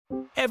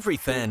Every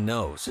fan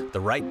knows the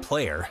right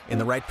player in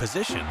the right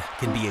position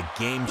can be a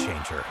game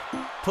changer.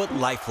 Put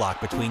LifeLock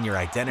between your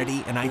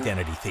identity and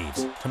identity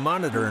thieves to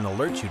monitor and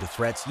alert you to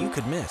threats you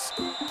could miss.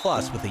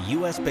 Plus, with a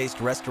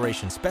U.S.-based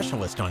restoration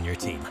specialist on your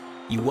team,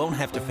 you won't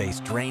have to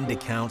face drained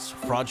accounts,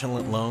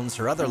 fraudulent loans,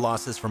 or other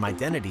losses from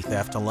identity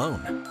theft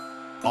alone.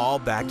 All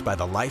backed by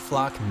the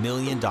LifeLock $1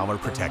 Million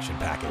Protection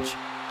Package.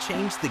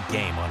 Change the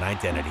game on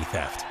identity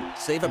theft.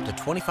 Save up to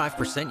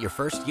 25% your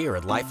first year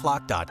at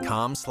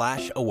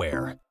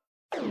LifeLock.com/aware.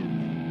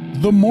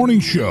 The Morning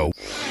Show.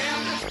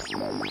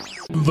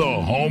 The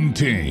home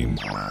team.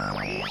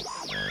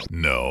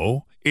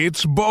 No,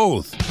 it's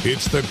both.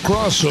 It's the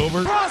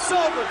crossover.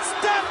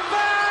 Step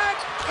back!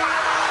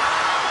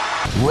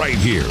 Right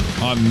here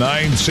on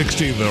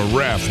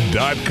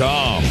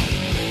 960theref.com.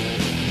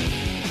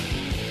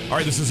 All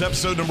right, this is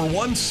episode number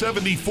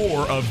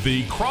 174 of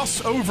the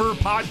Crossover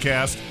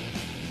Podcast.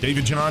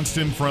 David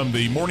Johnston from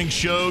the Morning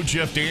Show,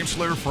 Jeff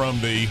Dantzler from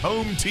the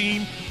home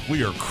team.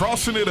 We are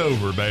crossing it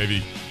over,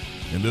 baby.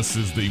 And this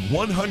is the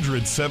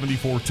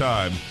 174th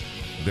time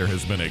there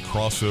has been a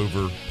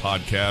Crossover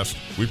Podcast.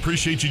 We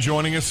appreciate you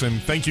joining us,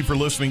 and thank you for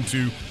listening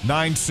to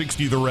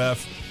 960 The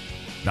Ref,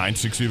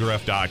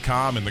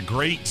 960theref.com, and the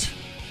great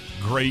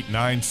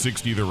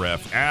 960 The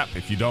Ref app.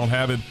 If you don't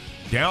have it,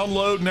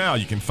 download now.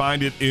 You can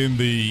find it in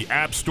the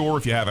App Store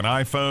if you have an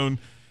iPhone,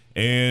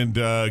 and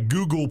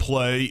Google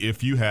Play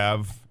if you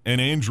have an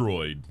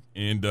Android.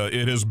 And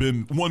it has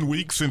been 1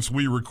 week since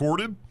we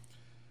recorded.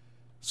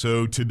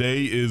 So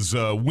today is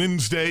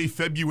Wednesday,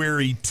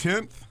 February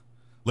 10th.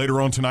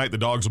 Later on tonight, the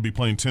Dogs will be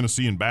playing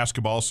Tennessee in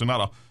basketball, so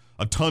not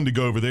a ton to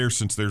go over there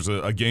since there's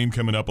a game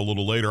coming up a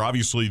little later.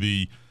 Obviously,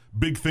 the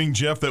big thing,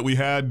 Jeff, that we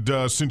had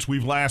since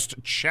we've last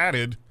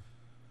chatted,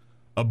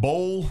 a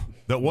bowl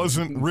that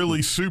wasn't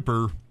really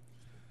super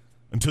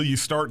until you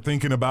start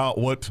thinking about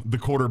what the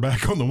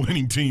quarterback on the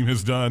winning team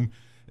has done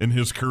in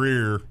his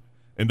career,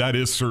 and that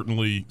is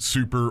certainly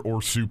super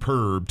or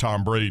superb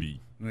Tom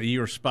Brady.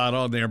 You were spot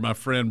on there, my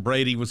friend.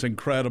 Brady was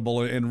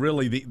incredible, and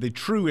really the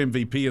true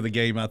MVP of the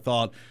game, I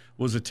thought,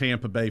 was a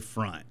Tampa Bay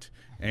front.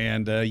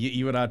 And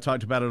you and I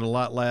talked about it a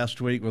lot last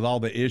week with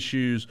all the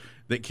issues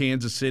that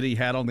Kansas City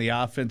had on the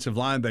offensive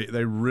line.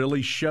 They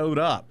really showed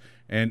up.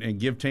 And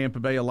give Tampa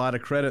Bay a lot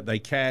of credit. They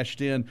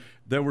cashed in.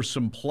 There were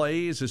some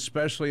plays,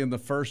 especially in the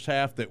first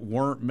half, that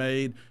weren't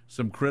made,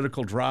 some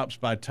critical drops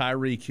by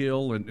Tyreek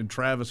Hill and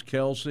Travis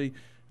Kelce.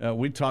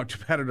 We talked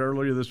about it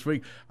earlier this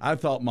week. I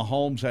thought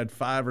Mahomes had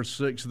 5 or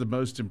 6 of the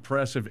most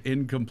impressive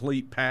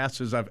incomplete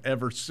passes I've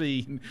ever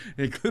seen,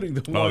 including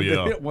the one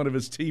that hit one of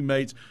his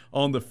teammates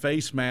on the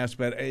face mask.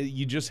 But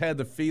you just had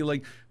the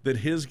feeling that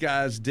his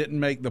guys didn't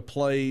make the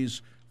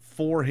plays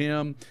for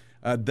him.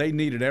 They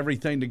needed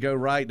everything to go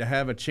right to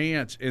have a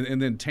chance.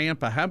 And then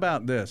Tampa, how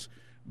about this?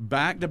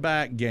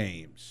 Back-to-back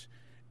games.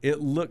 It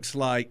looks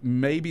like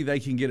maybe they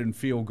can get in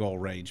field goal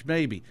range,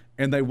 maybe.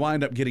 And they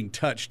wind up getting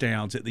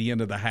touchdowns at the end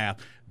of the half.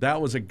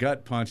 That was a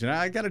gut punch. And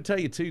I got to tell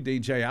you, too,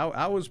 DJ,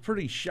 I was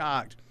pretty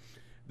shocked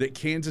that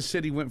Kansas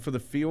City went for the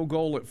field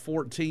goal at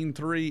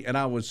 14-3, and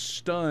I was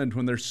stunned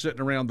when they're sitting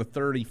around the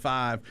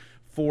 35,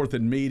 4th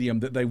and medium,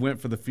 that they went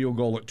for the field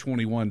goal at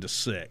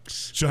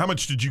 21-6. So how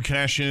much did you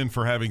cash in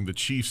for having the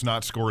Chiefs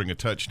not scoring a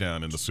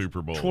touchdown in the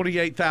Super Bowl?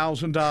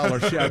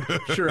 $28,000. Yeah, I'm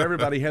sure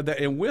everybody had that.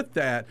 And with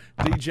that,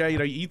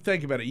 DJ, you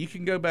think about it. You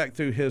can go back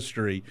through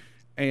history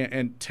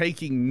and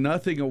taking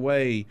nothing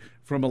away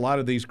from a lot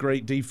of these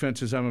great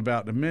defenses I'm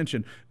about to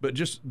mention, but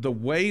just the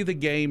way the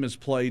game is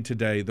played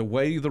today, the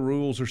way the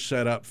rules are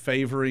set up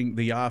favoring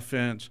the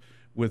offense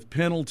with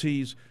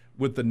penalties,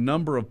 with the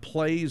number of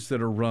plays that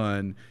are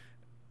run.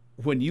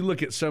 When you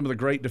look at some of the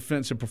great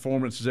defensive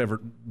performances ever,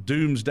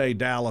 Doomsday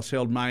Dallas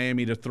held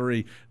Miami to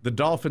 3. The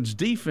Dolphins'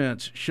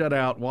 defense shut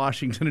out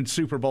Washington in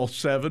Super Bowl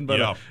 7,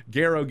 but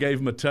Garrow gave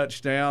them a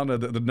touchdown.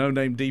 The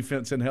no-name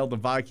defense and held the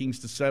Vikings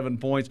to 7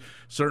 points.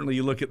 Certainly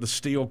you look at the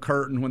Steel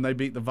Curtain when they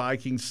beat the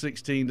Vikings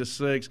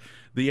 16-6.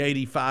 The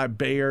 85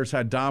 Bears,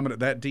 how dominant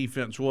that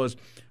defense was.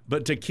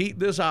 But to keep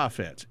this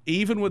offense,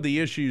 even with the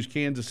issues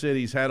Kansas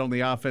City's had on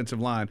the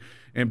offensive line,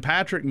 and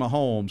Patrick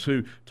Mahomes,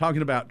 who,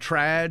 talking about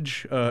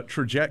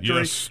trajectory.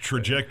 Yes,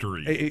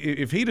 trajectory.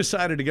 If he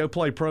decided to go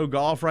play pro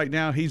golf right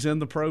now, he's in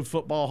the Pro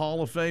Football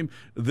Hall of Fame.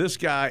 This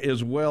guy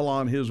is well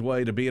on his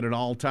way to being an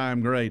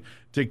all-time great.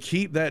 To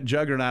keep that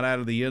juggernaut out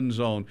of the end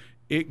zone,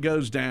 it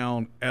goes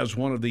down as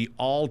one of the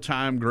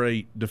all-time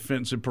great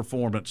defensive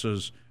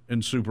performances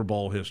in Super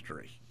Bowl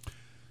history.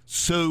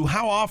 So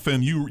how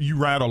often, you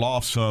rattle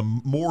off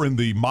some more in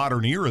the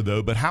modern era,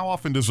 though, but how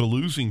often does a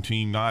losing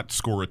team not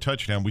score a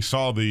touchdown? We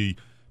saw the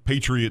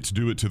Patriots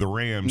do it to the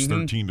Rams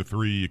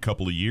 13-3 a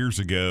couple of years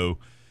ago.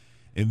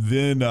 And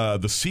then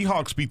the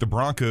Seahawks beat the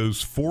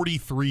Broncos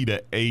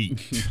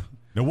 43-8.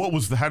 Now,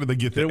 how did they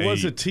get the 8? There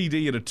was a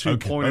TD and a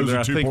two-pointer. It was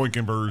a two-point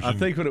conversion. I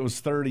think when it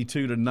was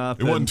 32-0.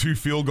 It wasn't 2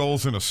 field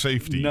goals and a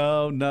safety.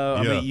 No. Yeah.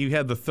 I mean, you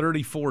had the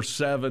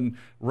 34-7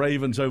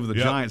 Ravens over the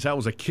Giants. That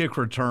was a kick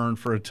return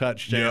for a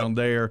touchdown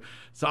there.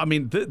 So, I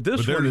mean,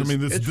 this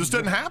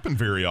doesn't happen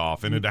very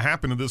often. And to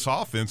happen to this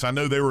offense, I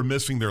know they were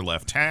missing their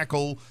left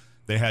tackle.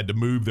 They had to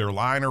move their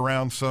line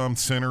around some,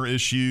 center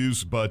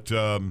issues, but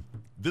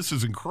this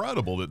is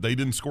incredible that they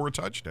didn't score a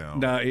touchdown.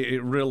 No,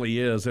 it really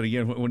is. And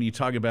again, when you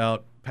talk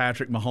about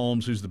Patrick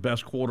Mahomes, who's the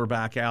best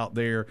quarterback out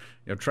there,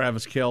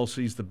 Travis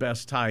Kelce's the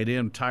best tight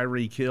end,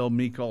 Tyreek Hill,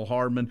 Mecole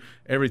Hardman,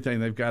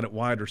 everything they've got at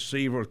wide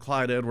receiver,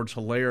 Clyde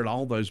Edwards-Helaire, and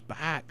all those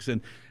backs,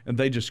 and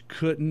they just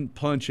couldn't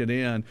punch it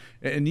in.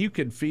 And you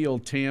could feel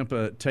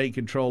Tampa take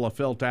control. I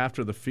felt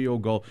after the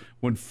field goal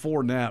when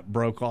Fournette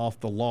broke off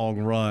the long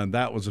run,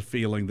 that was a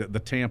feeling that the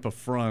Tampa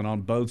front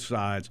on both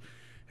sides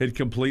had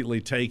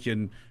completely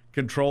taken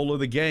control of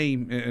the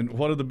game. And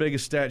what are the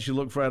biggest stats you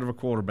look for out of a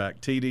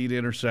quarterback? TD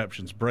to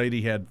interceptions.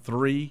 Brady had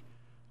 3-0.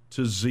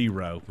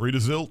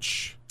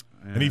 3-0.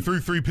 And he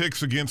threw 3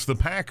 picks against the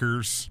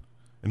Packers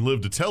and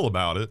lived to tell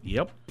about it.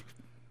 Yep.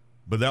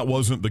 But that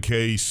wasn't the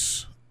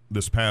case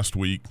this past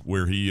week,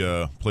 where he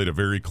played a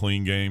very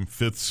clean game,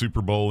 5th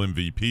Super Bowl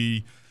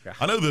MVP. Yeah.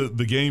 I know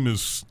the game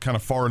is kind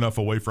of far enough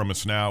away from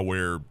us now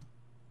where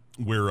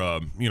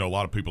a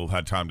lot of people have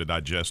had time to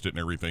digest it and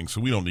everything,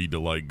 so we don't need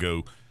to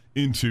go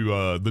into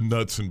the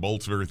nuts and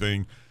bolts of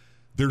everything.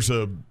 There's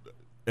a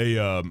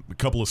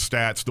couple of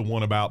stats. The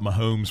one about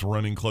Mahomes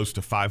running close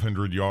to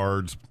 500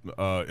 yards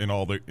in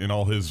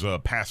all his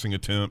passing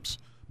attempts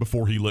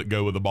before he let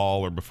go of the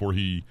ball or before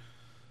he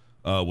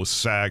was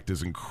sacked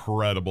is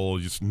incredible.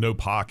 Just no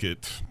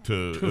pocket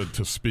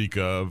to speak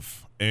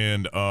of.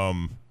 And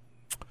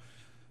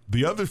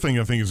the other thing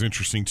I think is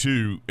interesting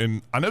too,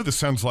 and I know this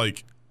sounds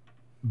like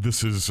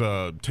this is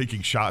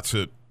taking shots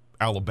at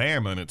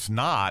Alabama, and it's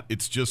not.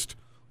 It's just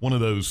one of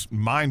those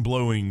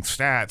mind-blowing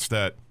stats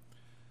that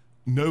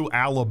no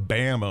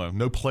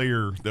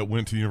player that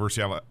went to the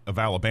University of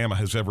Alabama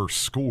has ever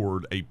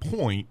scored a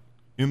point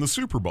in the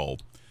Super Bowl.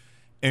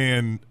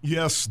 And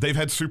yes, they've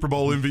had Super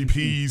Bowl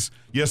MVPs.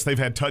 Yes, they've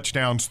had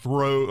quarterbacks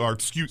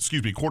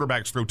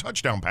throw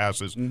touchdown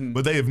passes,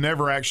 but they have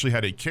never actually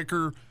had a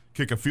kicker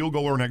kick a field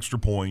goal or an extra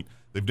point.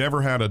 They've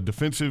never had a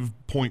defensive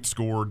point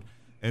scored,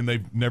 and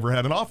they've never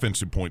had an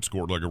offensive point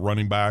scored, like a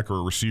running back or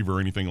a receiver or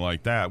anything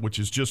like that, which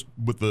is just,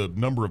 with the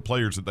number of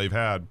players that they've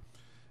had,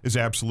 is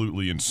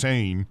absolutely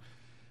insane.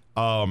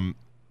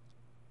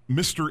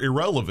 Mr.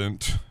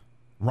 Irrelevant,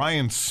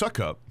 Ryan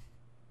Suckup,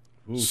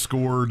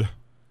 scored,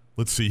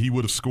 let's see, he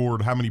would have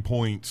scored how many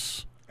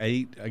points?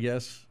 8, I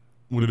guess.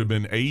 Would it have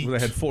been 8? Well,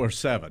 they had 4 or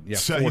 7. Yeah,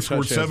 he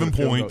scored 7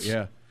 points.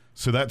 Yeah.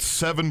 So that's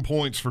 7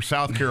 points for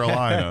South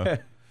Carolina.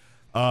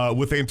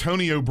 With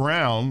Antonio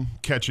Brown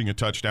catching a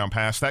touchdown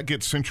pass, that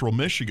gets Central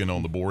Michigan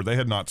on the board. They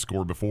had not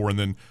scored before. And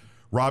then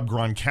Rob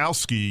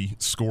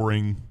Gronkowski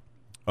scoring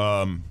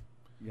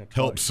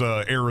helps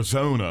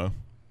Arizona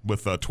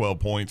with 12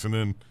 points. And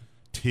then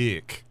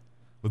Tick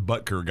with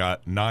Butker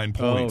got 9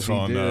 points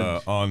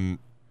on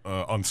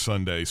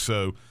Sunday.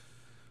 So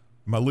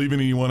am I leaving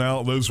anyone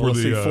out? Those were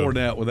the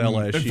Fournette with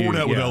LSU. And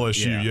Fournette with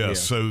LSU,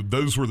 yes. So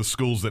those were the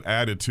schools that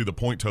added to the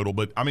point total.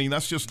 But, I mean,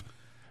 that's just –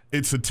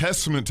 it's a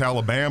testament to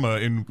Alabama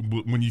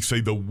when you say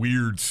the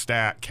weird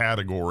stat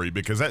category,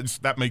 because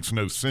that makes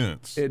no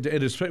sense. It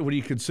is when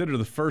you consider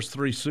the first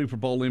 3 Super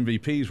Bowl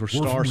MVPs were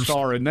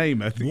Star, and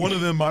Namath. One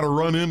of them might have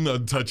run in a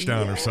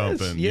touchdown or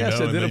something. Yes,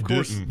 and then, of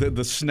course,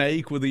 the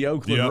snake with the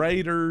Oakland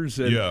Raiders.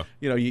 And,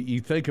 you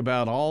think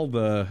about all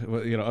the,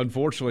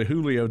 unfortunately,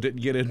 Julio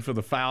didn't get in for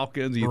the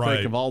Falcons. You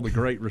think of all the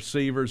great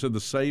receivers in the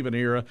Saban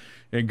era,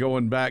 and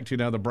going back to,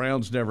 the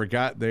Browns never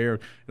got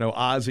there.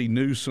 Ozzie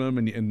Newsome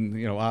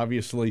and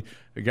obviously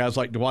guys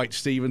like Dwight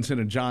Stevenson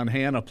and John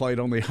Hanna played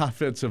on the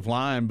offensive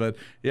line. But,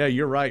 yeah,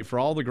 you're right. For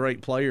all the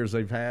great players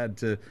they've had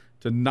to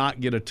not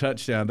get a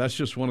touchdown, that's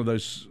just one of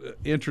those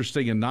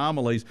interesting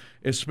anomalies,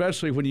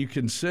 especially when you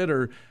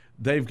consider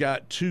they've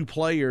got 2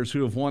 players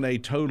who have won a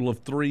total of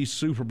 3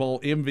 Super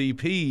Bowl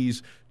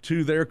MVPs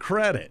to their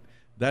credit.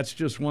 That's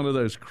just one of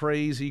those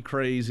crazy,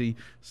 crazy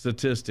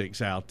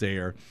statistics out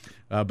there.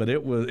 But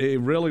it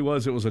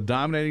was a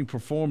dominating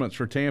performance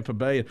for Tampa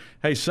Bay.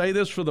 Hey, say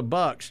this for the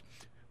Bucs.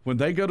 When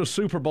they go to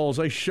Super Bowls,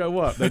 they show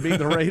up. They beat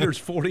the Raiders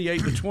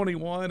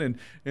 48-21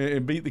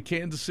 and beat the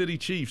Kansas City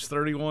Chiefs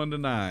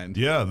 31-9.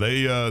 Yeah,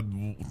 they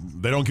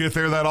don't get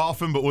there that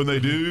often, but when they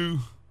do,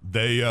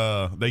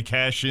 they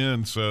cash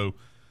in. So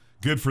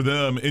good for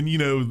them. And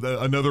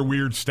another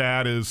weird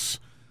stat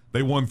is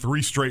they won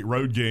 3 straight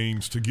road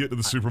games to get to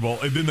the Super Bowl,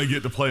 and then they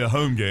get to play a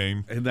home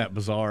game. Isn't that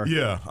bizarre?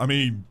 Yeah, I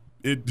mean,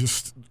 it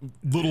just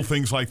little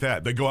things like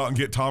that. They go out and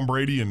get Tom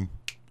Brady and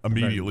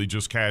immediately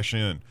just cash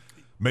in.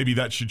 Maybe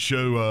that should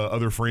show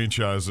other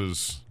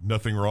franchises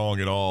nothing wrong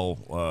at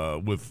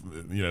all with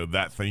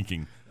that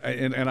thinking.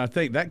 And I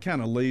think that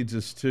kind of leads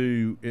us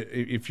to,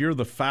 if you're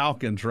the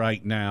Falcons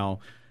right now,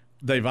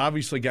 they've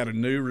obviously got a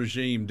new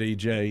regime,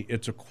 DJ.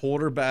 It's a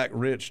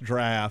quarterback-rich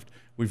draft.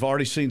 We've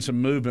already seen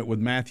some movement with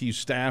Matthew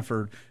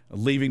Stafford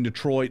leaving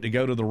Detroit to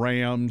go to the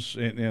Rams.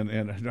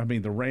 And I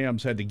mean, the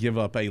Rams had to give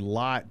up a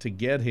lot to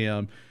get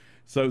him.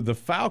 So the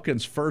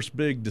Falcons' first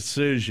big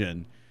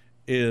decision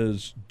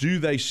is, do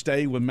they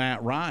stay with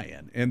Matt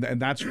Ryan? And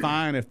that's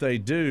fine if they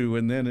do.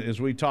 And then, as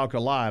we talk a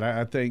lot,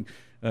 I think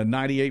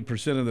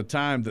 98% of the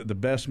time that the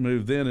best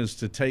move then is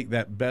to take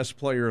that best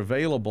player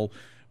available.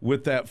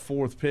 with that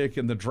fourth pick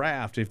in the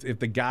draft. If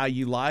the guy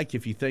you like,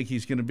 if you think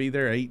he's going to be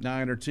there 8,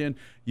 9, or 10,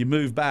 you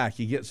move back.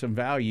 You get some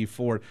value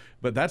for it.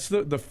 But that's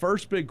the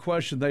first big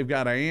question they've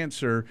got to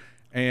answer.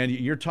 And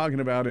you're talking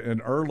about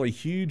an early,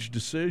 huge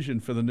decision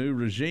for the new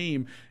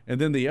regime.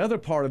 And then the other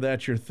part of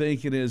that you're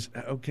thinking is,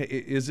 okay,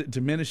 is it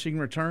diminishing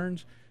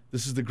returns?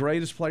 This is the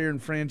greatest player in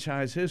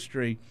franchise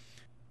history.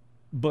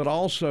 But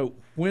also,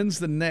 when's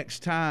the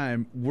next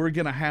time we're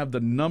going to have the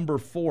number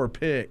 4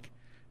 pick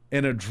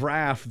in a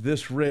draft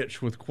this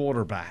rich with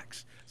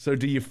quarterbacks? So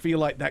do you feel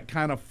like that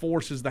kind of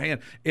forces the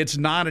hand? It's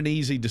not an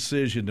easy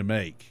decision to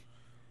make.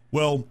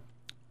 Well,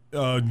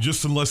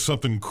 just unless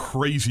something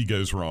crazy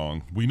goes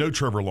wrong, we know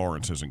Trevor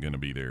Lawrence isn't going to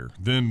be there.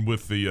 Then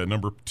with the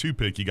number 2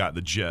 pick, you got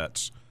the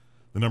Jets.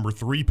 The number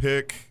 3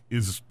 pick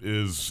is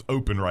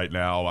open right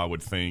now, I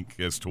would think,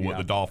 as to what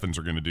the Dolphins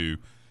are going to do.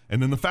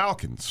 And then the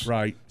Falcons.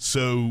 Right.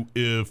 So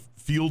if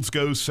Fields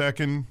goes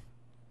second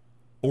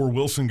or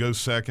Wilson goes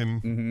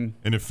second,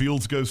 and if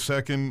Fields goes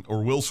second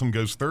or Wilson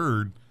goes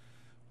third,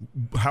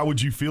 how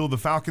would you feel the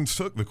Falcons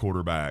took the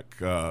quarterback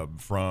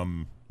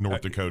from North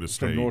Dakota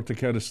State? From North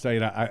Dakota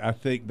State, I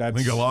think that's.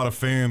 I think a lot of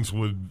fans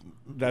would.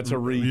 That's a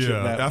reach. Yeah,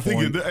 at that I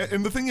think. point.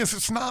 And the thing is,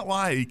 it's not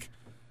like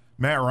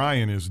Matt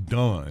Ryan is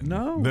done.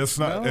 No, that's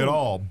not at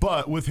all.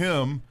 But with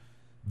him,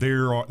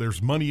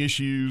 there's money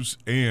issues,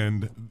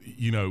 and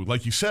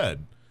like you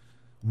said,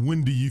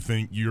 when do you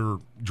think you're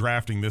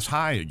drafting this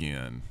high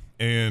again?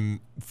 And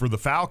for the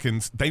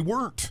Falcons, they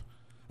weren't.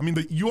 I mean,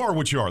 you are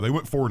what you are. They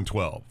went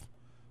 4-12,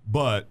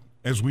 but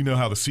as we know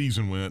how the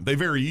season went, they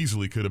very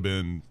easily could have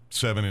been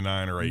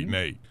 7-9 or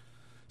 8-8.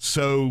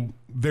 So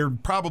they're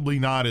probably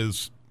not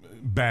as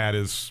bad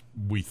as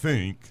we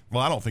think.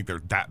 Well, I don't think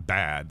they're that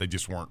bad. They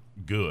just weren't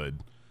good.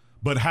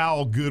 But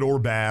how good or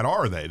bad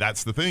are they?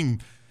 That's the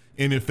thing.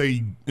 And if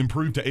they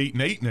improve to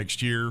 8-8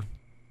 next year,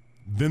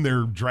 then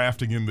they're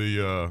drafting in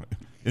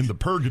the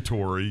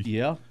purgatory.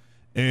 Yeah.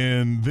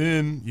 And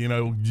then,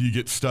 you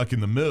get stuck in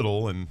the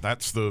middle, and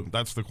that's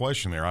the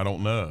question there. I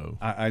don't know.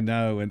 I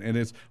know, and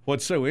it's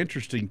what's so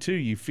interesting, too,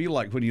 you feel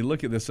like when you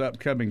look at this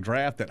upcoming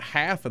draft that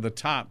half of the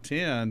top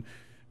 10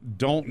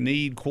 don't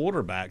need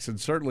quarterbacks. And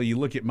certainly you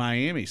look at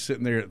Miami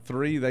sitting there at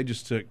 3. They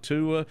just took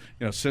Tua.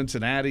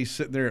 Cincinnati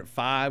sitting there at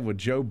 5 with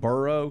Joe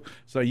Burrow.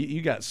 So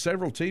you got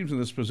several teams in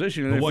this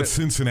position. And but what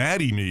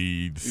Cincinnati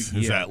needs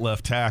is that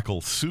left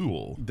tackle,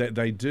 Sewell.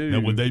 They do.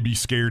 Now, would they be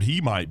scared he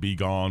might be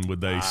gone?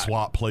 Would they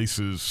swap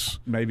places?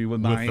 Maybe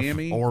with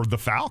Miami? Or the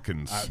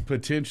Falcons?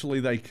 Potentially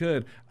they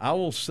could. I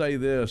will say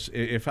this.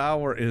 If I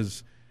were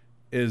as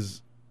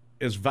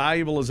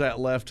valuable as that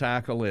left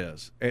tackle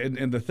is.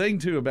 And the thing,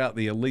 too, about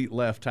the elite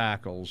left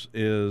tackles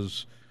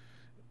is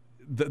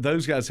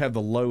those guys have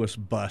the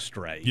lowest bust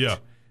rate. Yeah.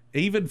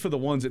 Even for the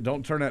ones that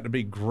don't turn out to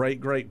be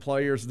great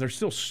players, they're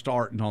still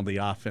starting on the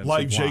offensive line.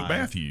 Like Jake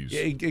Matthews.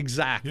 Yeah,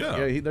 exactly.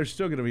 Yeah. They're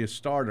still going to be a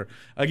starter.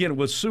 Again,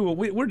 with Sewell,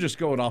 we're just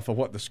going off of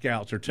what the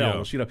scouts are telling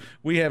us.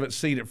 We haven't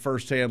seen it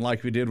firsthand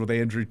like we did with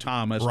Andrew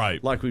Thomas,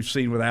 right, like we've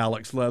seen with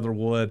Alex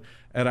Leatherwood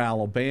at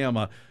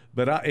Alabama.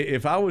 But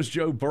if I was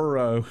Joe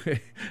Burrow,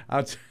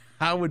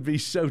 I would be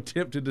so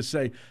tempted to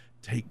say,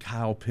 take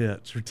Kyle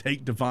Pitts or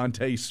take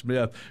Devontae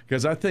Smith,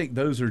 because I think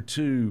those are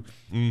two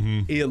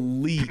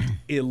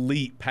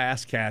elite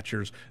pass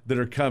catchers that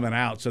are coming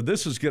out. So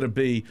this is going to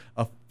be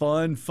a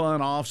fun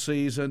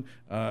offseason.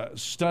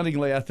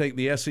 Stunningly, I think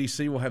the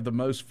SEC will have the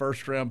most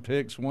first-round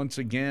picks once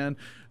again.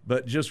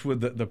 But just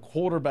with the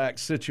quarterback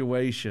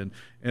situation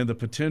and the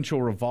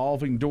potential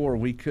revolving door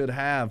we could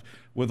have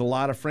with a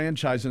lot of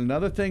franchises. And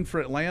another thing for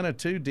Atlanta,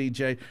 too,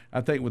 DJ,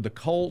 I think with the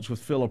Colts, with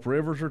Phillip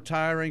Rivers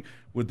retiring,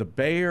 with the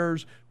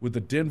Bears, with the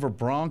Denver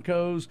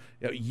Broncos,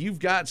 you've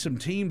got some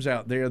teams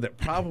out there that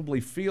probably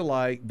feel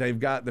like they've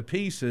got the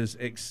pieces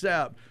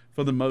except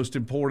for the most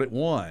important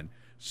one.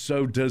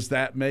 So does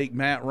that make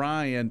Matt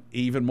Ryan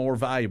even more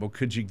valuable?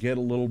 Could you get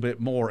a little bit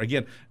more?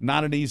 Again,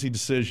 not an easy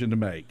decision to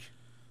make.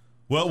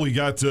 Well, we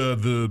got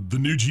the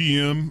new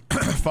GM,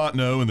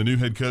 Fontenot, and the new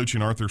head coach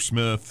in Arthur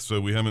Smith, so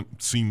we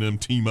haven't seen them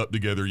team up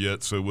together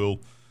yet, so we'll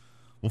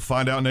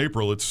find out in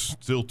April. It's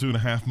still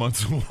 2.5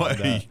 months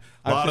away.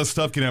 A lot of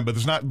stuff can happen, but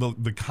there's not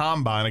the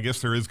combine. I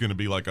guess there is going to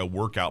be like a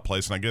workout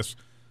place, and I guess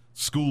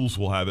schools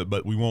will have it,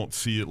 but we won't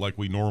see it like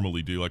we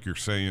normally do, like you're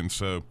saying.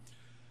 So,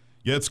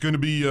 yeah, it's going to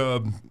be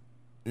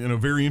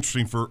very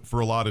interesting for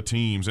a lot of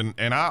teams.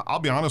 And I'll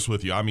be honest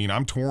with you. I mean,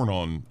 I'm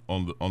torn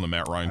on the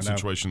Matt Ryan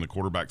situation, the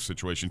quarterback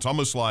situation. It's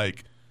almost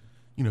like,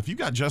 if you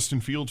got Justin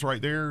Fields right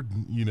there,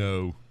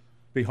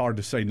 be hard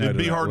to say no. It'd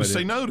be hard to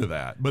say no to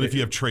that. But if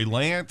you have Trey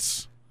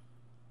Lance,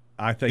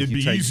 I think it'd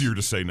be easier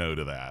to say no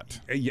to that.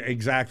 Yeah,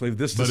 exactly.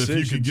 But if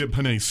you could get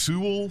Penei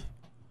Sewell,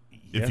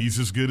 if he's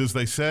as good as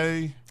they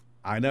say.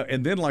 I know.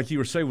 And then, like you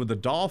were saying with the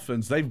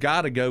Dolphins, they've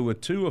got to go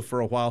with Tua for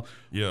a while.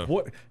 Yeah.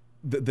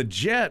 The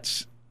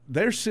Jets,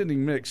 they're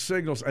sending mixed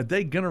signals. Are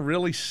they going to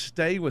really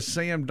stay with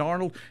Sam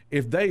Darnold?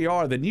 If they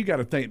are, then you got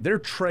to think they're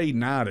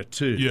trading out at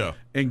 2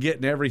 and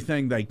getting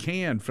everything they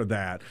can for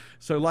that.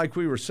 So like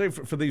we were saying,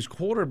 for these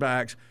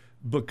quarterbacks,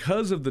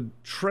 because of the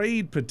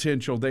trade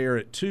potential there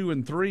at 2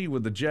 and 3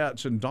 with the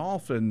Jets and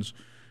Dolphins,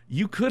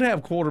 you could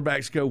have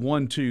quarterbacks go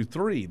 1, 2,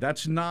 3.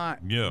 That's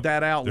not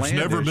that outlandish.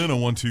 There's never been a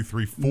 1, 2,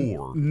 3,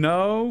 4.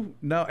 No,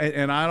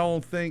 and I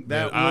don't think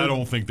that. I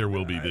don't think there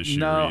will be this year.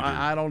 No, either.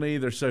 I don't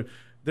either. So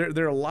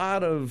there are a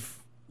lot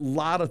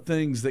of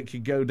things that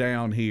could go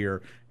down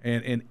here,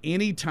 and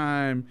any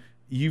time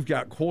you've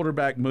got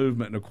quarterback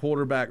movement and a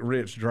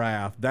quarterback-rich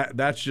draft,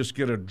 that's just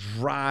going to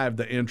drive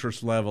the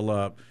interest level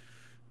up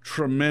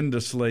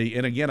tremendously.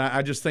 And again,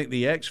 I just think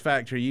the X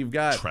factor you've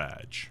got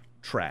trash.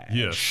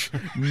 Yes.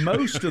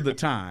 Most of the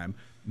time,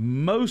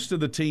 most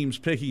of the teams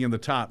picking in the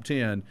top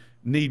 10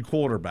 need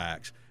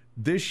quarterbacks.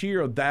 This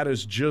year, that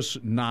is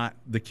just not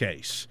the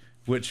case,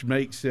 which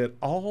makes it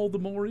all the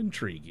more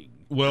intriguing.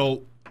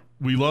 Well,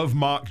 we love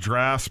mock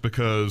drafts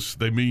because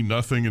they mean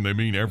nothing and they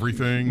mean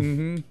everything.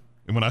 Mm-hmm.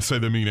 And when I say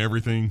they mean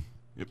everything,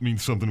 it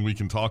means something we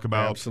can talk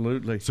about.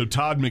 Absolutely. So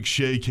Todd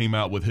McShay came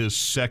out with his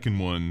second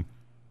one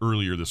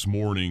earlier this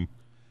morning.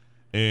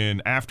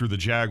 And after the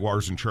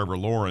Jaguars and Trevor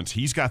Lawrence,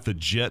 he's got the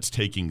Jets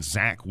taking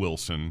Zach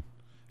Wilson.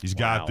 He's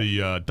got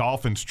the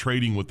Dolphins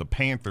trading with the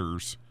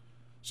Panthers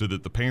so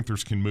that the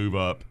Panthers can move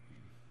up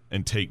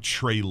and take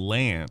Trey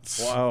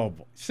Lance. Wow.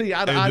 See,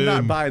 I'm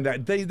not buying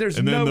that. There's no way.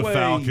 And then the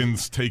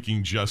Falcons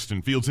taking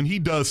Justin Fields. And he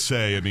does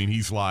say, I mean,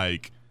 he's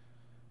like,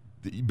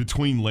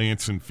 between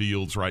Lance and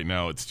Fields right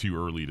now, it's too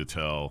early to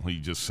tell. He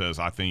just says,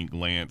 I think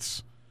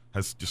Lance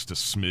has just a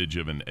smidge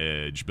of an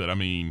edge. But, I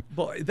mean,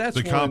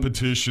 the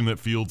competition that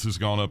Fields has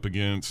gone up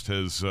against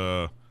has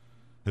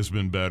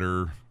been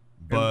better.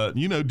 But,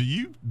 do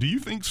you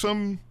think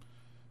some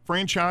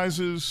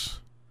franchises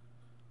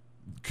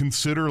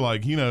consider,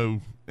 like,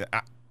 and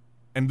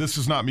this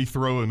is not me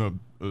throwing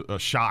a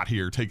shot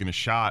here, taking a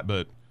shot,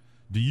 but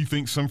do you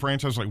think some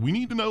franchises like, we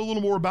need to know a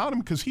little more about him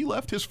because he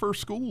left his first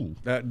school?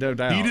 No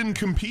doubt. He didn't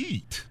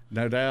compete.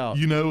 No doubt.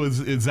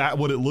 Is that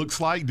what it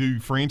looks like? Do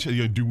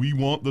we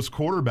want this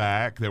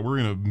quarterback that we're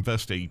going to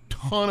invest a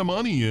ton of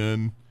money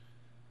in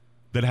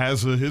that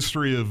has a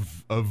history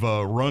of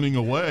running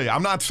away?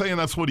 I'm not saying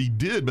that's what he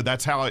did, but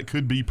that's how it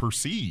could be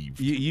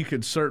perceived. You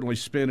could certainly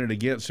spin it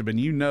against him. And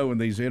in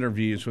these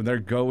interviews, when they're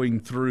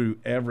going through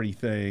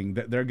everything,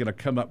 that they're going to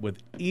come up with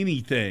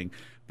anything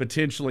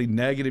potentially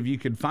negative you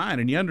could find.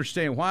 And you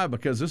understand why,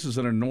 because this is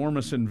an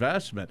enormous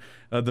investment.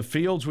 The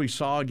Fields we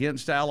saw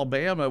against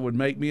Alabama would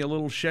make me a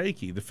little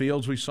shaky. The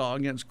Fields we saw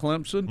against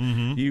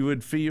Clemson, you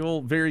would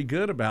feel very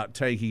good about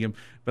taking him.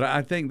 But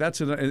I think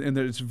and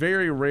it's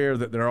very rare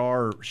that there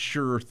are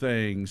sure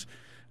things.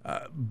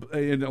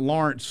 And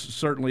Lawrence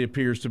certainly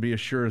appears to be a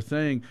sure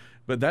thing.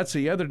 But that's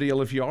the other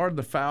deal. If you are in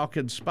the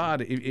Falcons spot,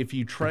 if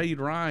you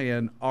trade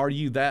Ryan, are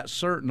you that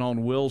certain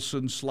on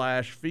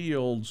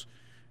Wilson/Fields?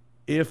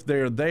 If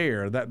they're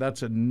there,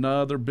 that's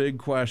another big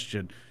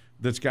question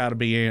that's got to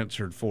be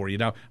answered for you.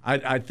 Now,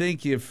 I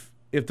think if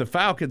the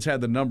Falcons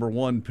had the number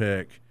 1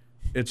 pick,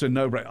 it's a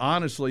no-brainer.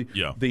 Honestly,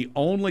 the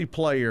only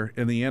player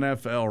in the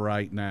NFL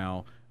right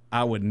now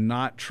I would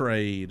not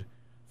trade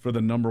for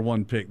the number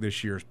 1 pick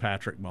this year is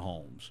Patrick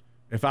Mahomes.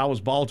 If I was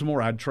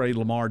Baltimore, I'd trade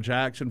Lamar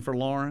Jackson for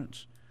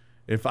Lawrence.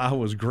 If I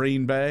was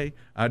Green Bay,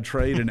 I'd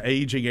trade an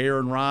aging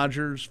Aaron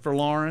Rodgers for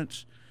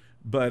Lawrence.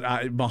 But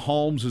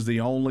Mahomes is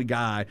the only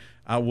guy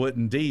I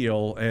wouldn't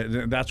deal,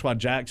 and that's why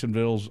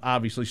Jacksonville's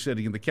obviously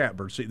sitting in the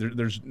catbird seat.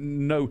 There's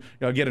no,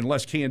 again,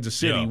 unless Kansas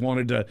City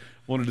wanted to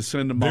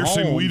send him Mahomes. They're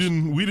saying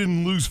we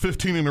didn't lose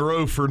 15 in a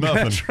row for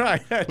nothing. That's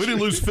right. We didn't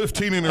lose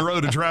 15 in a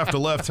row to draft a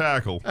left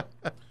tackle.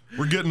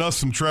 We're getting us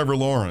some Trevor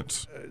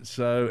Lawrence.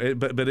 So,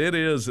 but it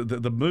is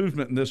the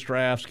movement in this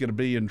draft is going to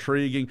be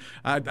intriguing.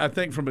 I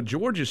think from a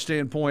Georgia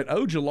standpoint,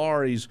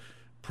 Ojulari's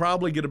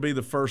probably going to be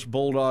the first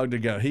Bulldog to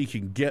go. He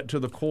can get to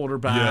the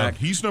quarterback. Yeah,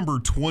 he's number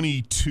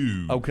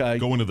 22. Okay,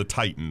 going to the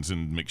Titans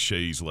in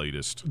McShay's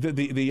latest.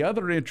 The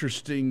other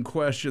interesting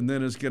question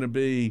then is going to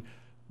be,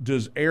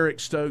 does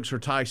Eric Stokes or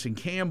Tyson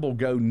Campbell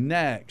go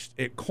next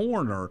at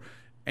corner?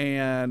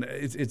 And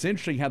it's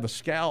interesting how the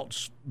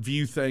scouts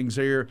view things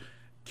there.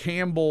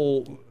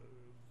 Campbell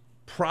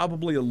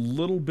probably a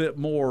little bit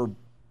more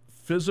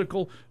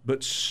physical,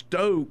 but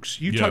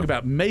Stokes, you talk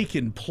about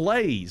making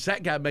plays.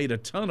 That guy made a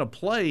ton of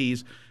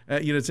plays.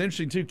 It's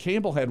interesting, too.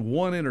 Campbell had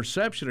 1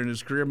 interception in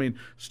his career. I mean,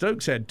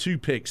 Stokes had 2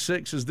 pick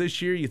sixes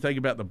this year. You think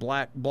about the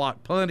black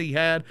block punt he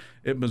had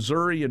at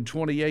Missouri in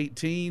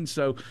 2018.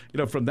 So,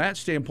 from that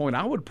standpoint,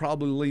 I would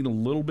probably lean a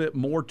little bit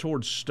more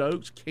towards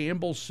Stokes.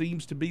 Campbell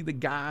seems to be the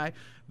guy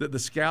that the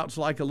scouts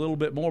like a little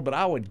bit more. But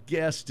I would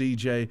guess,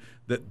 DJ,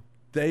 that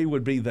they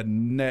would be the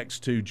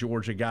next 2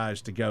 Georgia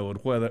guys to go in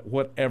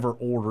whatever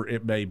order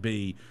it may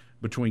be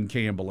between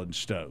Campbell and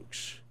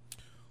Stokes.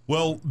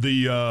 Well,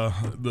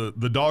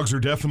 the Dogs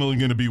are definitely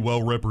going to be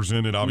well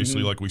represented.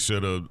 Obviously, like we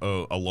said,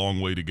 a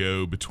long way to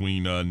go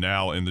between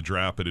now and the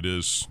draft, but it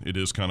is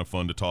kind of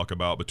fun to talk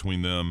about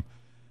between them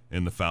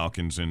and the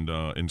Falcons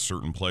and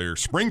certain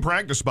players. Spring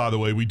practice, by the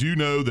way, we do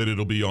know that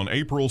it'll be on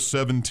April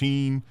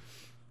 17.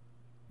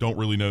 Don't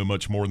really know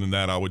much more than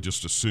that. I would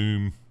just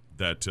assume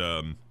that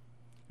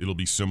it'll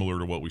be similar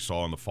to what we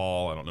saw in the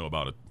fall. I don't know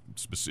about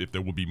if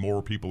there will be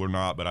more people or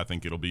not, but I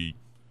think it'll be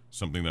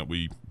something that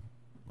we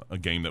a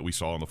game that we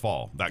saw in the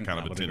fall. That kind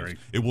of attendance.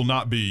 Agree. It will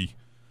not be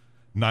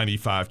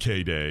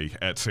 95K day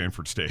at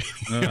Sanford Stadium.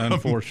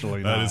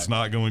 Unfortunately, that is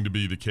not going to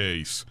be the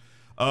case.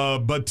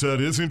 But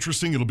it is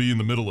interesting. It'll be in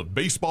the middle of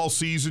baseball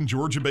season.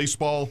 Georgia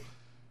baseball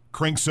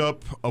cranks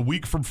up a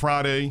week from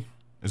Friday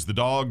as the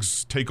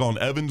Dogs take on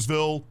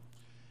Evansville.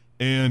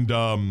 And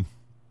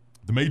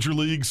the major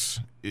leagues,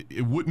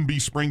 it wouldn't be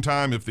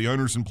springtime if the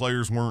owners and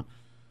players weren't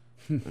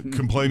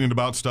complaining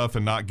about stuff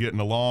and not getting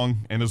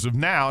along. And as of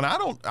now, and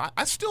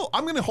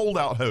I'm going to hold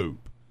out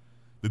hope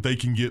that they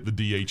can get the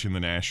DH in the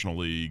National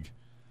League.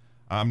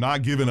 I'm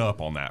not giving up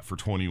on that for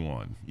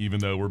 21, even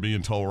though we're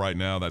being told right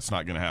now that's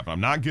not going to happen.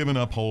 I'm not giving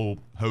up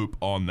hope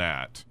on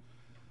that.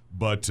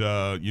 But,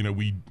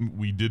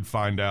 we did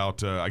find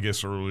out, I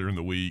guess, earlier in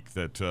the week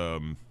that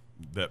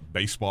that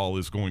baseball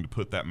is going to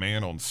put that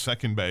man on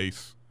second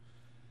base.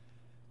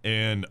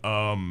 And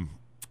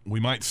we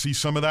might see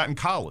some of that in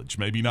college.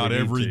 Maybe not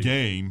every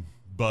game,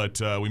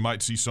 but we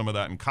might see some of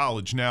that in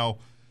college. Now,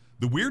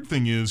 the weird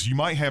thing is you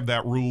might have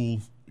that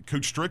rule.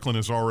 Coach Strickland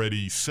has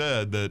already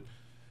said that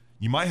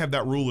you might have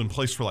that rule in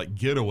place for like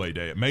getaway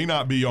day. It may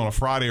not be on a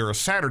Friday or a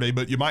Saturday,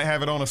 but you might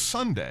have it on a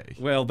Sunday.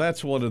 Well,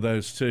 that's one of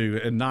those too,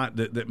 and not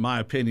that my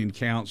opinion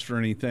counts for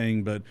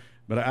anything, but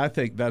I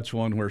think that's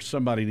one where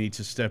somebody needs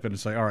to step in and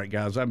say, all right,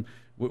 guys,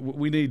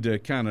 we need to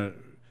kind of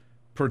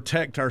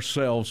protect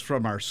ourselves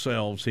from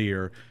ourselves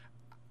here.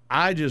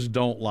 I just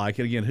don't like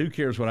it. Again, who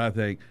cares what I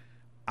think?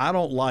 I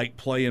don't like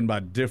playing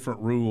by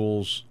different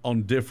rules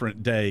on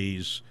different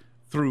days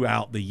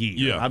throughout the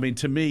year. Yeah. I mean,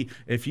 to me,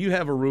 if you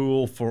have a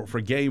rule for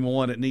game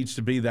one, it needs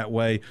to be that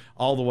way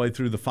all the way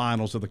through the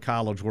finals of the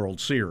College World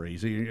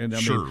Series. And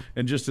Sure.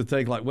 And just to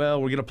think like,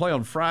 well, we're going to play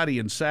on Friday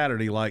and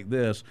Saturday like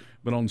this,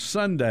 but on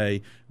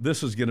Sunday,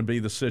 this is going to be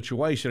the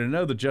situation. And I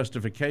know the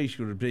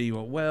justification would be,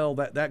 well,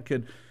 that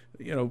could –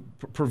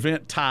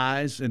 prevent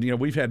ties. And,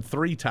 we've had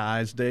 3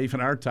 ties, Dave,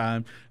 in our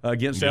time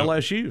against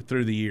LSU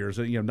through the years.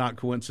 Not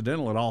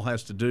coincidental. It all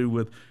has to do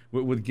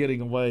with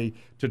getting away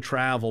to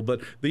travel.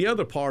 But the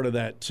other part of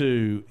that,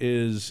 too,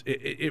 is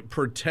it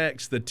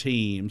protects the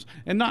teams.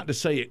 And not to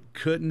say it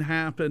couldn't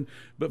happen,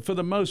 but for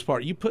the most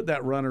part, you put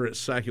that runner at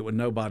second with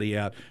nobody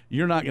out,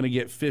 you're not going to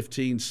get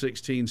 15,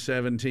 16,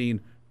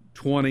 17,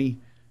 20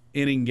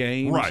 inning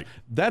games. Right.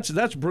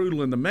 That's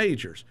brutal in the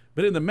majors.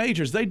 But in the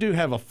majors, they do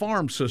have a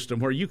farm system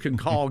where you can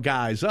call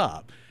guys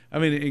up. I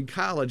mean, in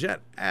college,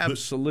 that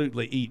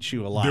absolutely eats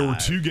you alive. There were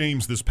 2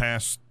 games this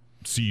past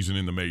season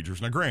in the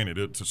majors. Now, granted,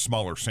 it's a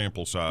smaller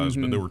sample size,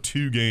 but there were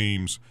 2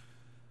 games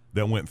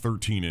that went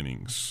 13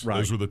 innings. Right.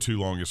 Those were the 2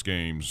 longest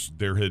games.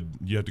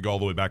 You had to go all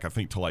the way back, I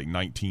think, to like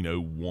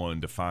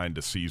 1901 to find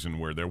a season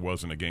where there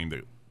wasn't a game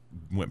that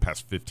went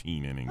past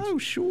 15 innings. Oh,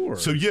 sure.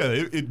 So, yeah,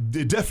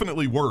 it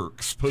definitely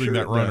works, putting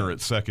that runner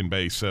at second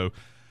base. So,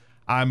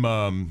 I'm,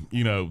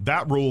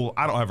 that rule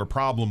I don't have a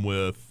problem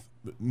with.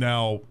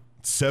 Now,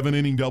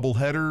 7-inning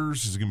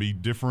doubleheaders is going to be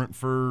different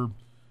for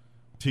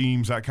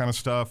teams, that kind of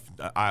stuff.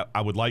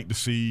 I would like to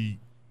see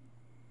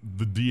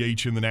the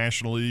DH in the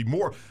National League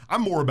more.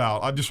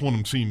 I just want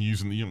them seeing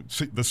using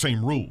the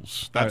same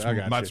rules.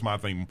 That's my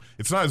thing.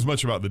 It's not as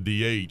much about the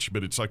DH,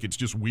 but it's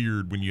just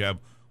weird when you have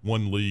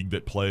one league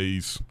that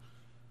plays.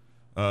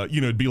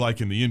 It'd be like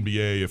in the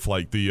NBA if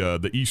like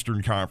the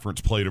Eastern Conference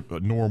played a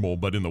normal,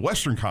 but in the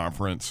Western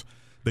Conference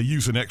they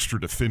use an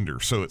extra defender,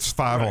 so it's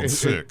 5 on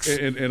 6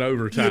 in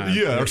overtime.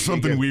 Yeah, or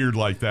something weird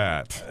like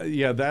that.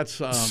 That's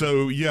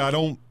so. Yeah,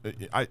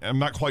 I'm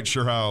not quite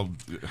sure how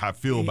I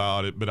feel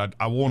about it, but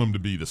I want them to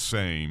be the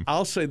same.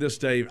 I'll say this,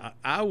 Dave.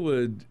 I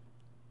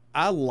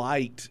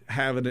liked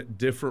having it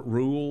different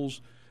rules,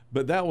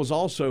 but that was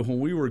also when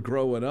we were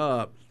growing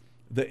up.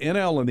 The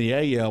NL and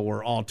the AL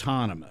were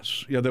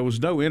autonomous. There was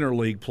no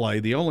interleague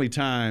play. The only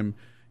time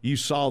you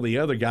saw the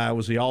other guy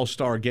was the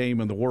All-Star game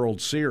in the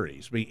World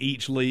Series. I mean,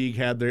 each league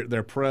had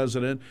their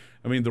president.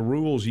 I mean, the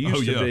rules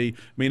used to be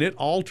 – it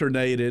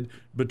alternated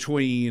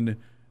between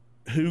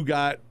who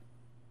got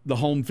the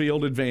home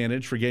field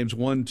advantage for games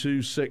 1,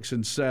 2, 6,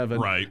 and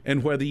 7, right,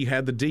 and whether you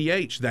had the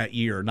DH that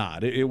year or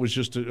not. It was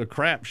just a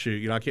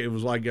crapshoot. It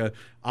was like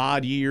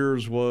odd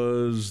years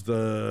was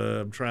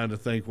I'm trying to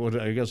think what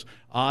I guess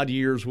odd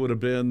years would have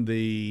been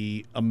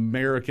the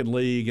American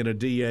League and a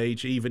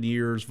DH, even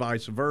years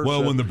vice versa.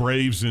 Well, when the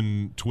Braves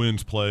and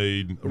Twins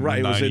played,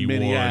 right, it was in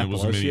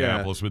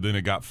Minneapolis, but then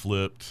it got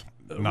flipped.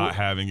 Not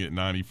having it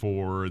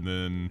 94 and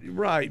then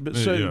right, but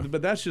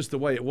but that's just the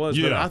way it was.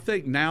 Yeah. But I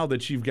think now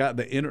that you've got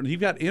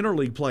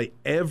interleague play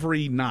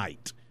every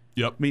night.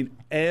 Yep. I mean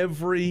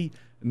every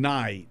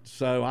night.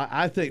 So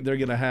I think they're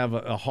going to have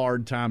a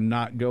hard time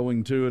not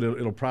going to it.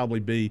 It'll probably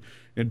be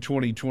in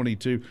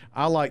 2022.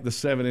 I like the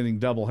 7-inning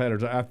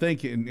doubleheaders. I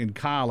think in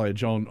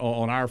college on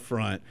our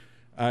front,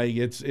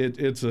 it's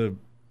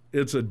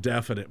a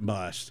definite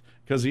must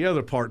because the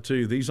other part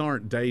too. These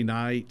aren't day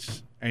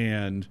nights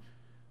and.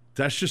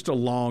 That's just a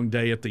long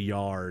day at the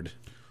yard.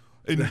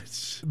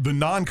 The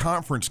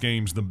non-conference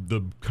games,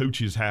 the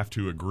coaches have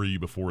to agree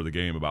before the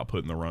game about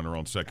putting the runner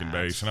on second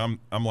base. And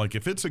I'm like,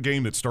 if it's a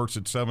game that starts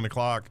at 7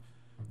 o'clock,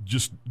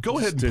 just go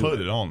ahead and put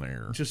it on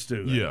there. Just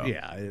do it.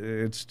 Yeah.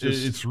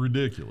 It's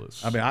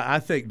ridiculous. I mean, I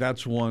think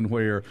that's one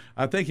where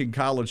I think in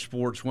college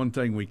sports, one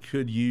thing we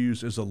could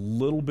use is a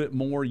little bit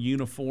more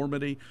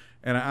uniformity.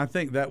 And I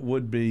think that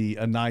would be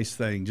a nice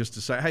thing just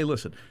to say, hey,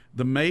 listen,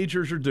 the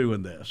majors are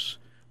doing this.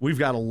 We've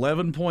got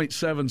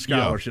 11.7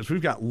 scholarships.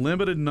 We've got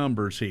limited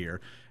numbers here.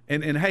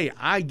 And hey,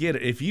 I get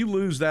it. If you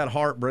lose that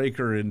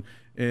heartbreaker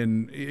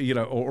and you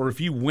know, or if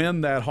you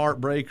win that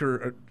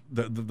heartbreaker,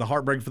 the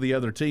heartbreaker for the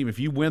other team, if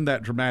you win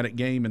that dramatic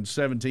game in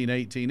 17,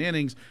 18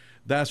 innings,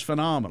 that's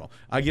phenomenal.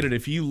 I get it.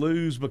 If you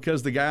lose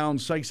because the guy on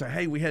stake say,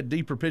 hey, we had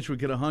deeper pitch, we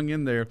could have hung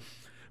in there.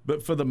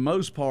 But for the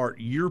most part,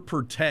 you're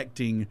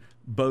protecting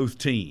both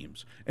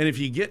teams. And if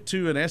you get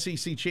to an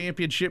SEC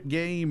championship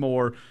game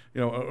or,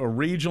 you know, a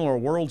regional or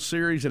World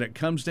Series and it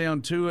comes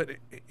down to it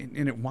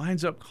and it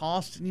winds up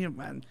costing you,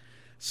 man,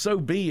 so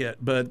be it.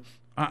 But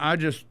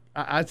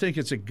I think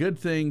it's a good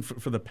thing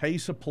for the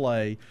pace of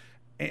play.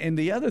 And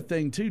the other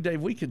thing, too, Dave,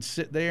 we could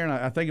sit there, and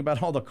I think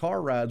about all the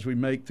car rides we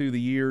make through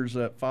the years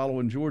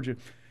following Georgia.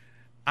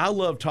 I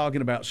love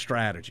talking about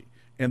strategy.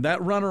 And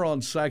that runner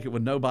on second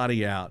with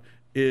nobody out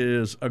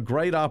is a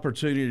great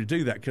opportunity to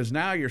do that, because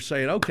now you're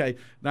saying, okay,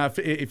 now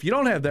if you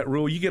don't have that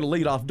rule, you get a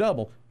leadoff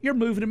double. You're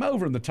moving him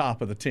over in the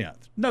top of the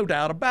 10th. No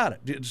doubt about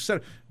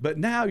it. But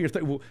now you're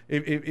thinking, well,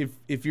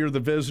 if you're the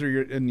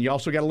visitor, and you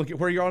also got to look at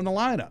where you are in the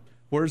lineup.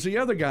 Where's the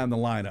other guy in the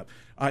lineup?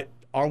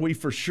 Are we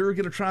for sure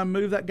going to try and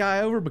move that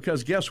guy over?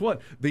 Because guess what?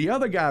 The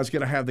other guy's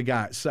going to have the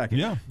guy at second.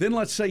 Yeah. Then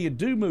let's say you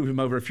do move him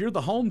over. If you're the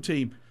home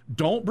team,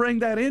 don't bring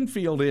that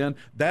infield in.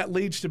 That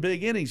leads to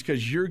big innings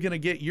because you're going to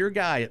get your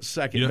guy at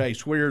second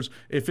base. Whereas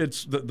if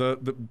it's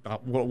what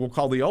we'll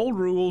call the old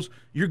rules,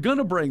 you're going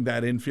to bring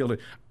that infield in.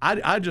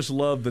 I just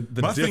love the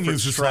My different thing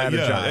is just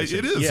strategizing.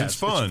 it is. Yes, it's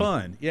fun. It's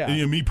fun. Yeah.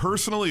 And, me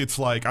personally, it's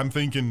like I'm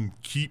thinking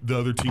keep the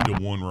other team to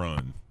one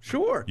run.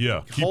 Sure.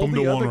 Yeah, keep Hold them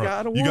to the one other run.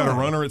 guy to You got a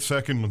one. runner at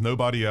second with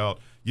nobody out.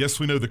 Yes,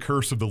 we know the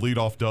curse of the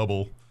leadoff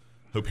double.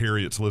 Hope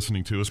Harriet's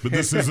listening to us, but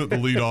this isn't the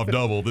leadoff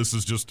double. This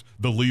is just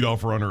the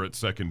leadoff runner at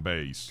second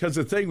base. Because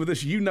the thing with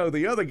this, you know,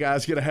 the other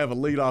guy's going to have a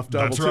leadoff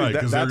double. That's right,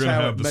 because they're going to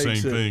have the same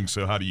it. thing.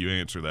 So how do you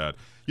answer that?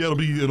 Yeah,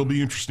 it'll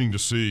be interesting to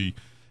see.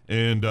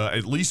 And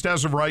at least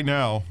as of right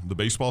now, the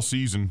baseball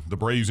season, the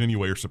Braves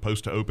anyway, are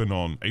supposed to open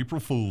on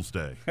April Fool's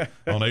Day,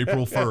 on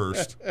April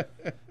 1st.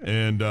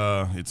 And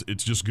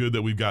it's just good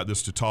that we've got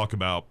this to talk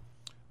about.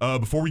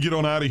 Before we get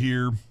on out of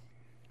here,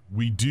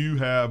 we do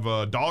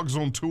have Dogs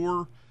on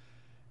Tour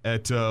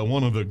at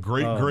one of the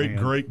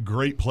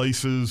great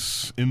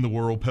places in the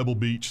world, Pebble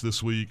Beach,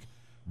 this week.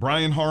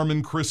 Brian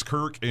Harmon, Chris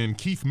Kirk, and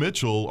Keith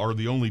Mitchell are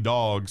the only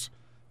dogs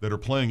that are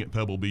playing at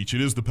Pebble Beach.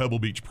 It is the Pebble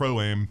Beach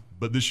Pro-Am,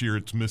 but this year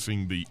it's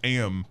missing the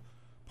Am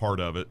part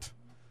of it.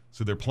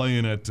 So they're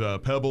playing at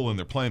Pebble and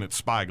they're playing at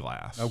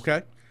Spyglass.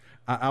 Okay.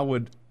 I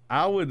would,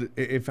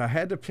 if I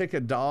had to pick a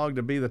dog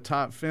to be the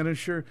top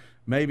finisher,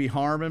 maybe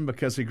Harmon,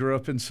 because he grew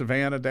up in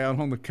Savannah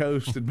down on the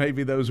coast, and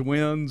maybe those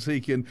winds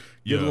he can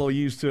get a little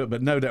used to it.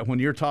 But no doubt when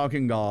you're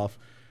talking golf,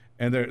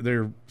 and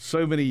there are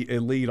so many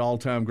elite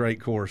all-time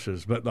great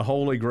courses, but the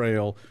Holy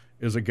Grail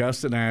is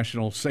Augusta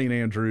National, St.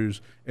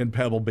 Andrews, and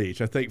Pebble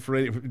Beach. I think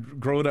for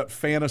growing up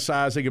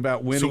fantasizing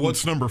about winning. So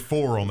what's number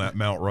 4 on that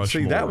Mount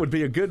Rushmore? See, that would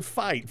be a good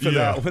fight for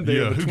that one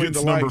there between who gets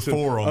the number likes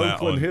 4 of on that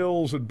Oakland one?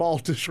 Hills and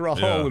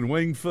Baltusrol and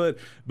Wingfoot.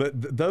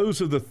 But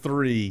those are the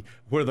three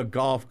where the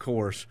golf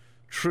course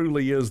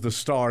truly is the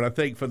start. I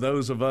think for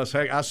those of us,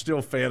 I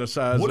still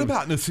fantasize. What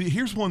about, now see,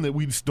 here's one that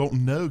we just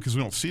don't know because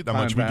we don't see it that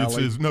Pine much. We get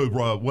Valley.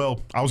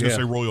 I was going to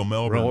say Royal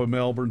Melbourne. Royal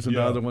Melbourne's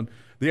another one.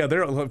 Yeah,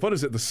 what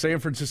is it? The San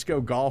Francisco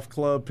Golf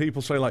Club.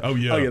 People say like, oh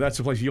yeah, that's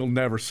a place you'll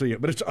never see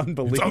it, but it's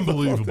unbelievable. It's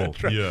unbelievable.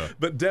 Yeah,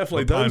 but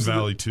definitely Pine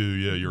Valley too.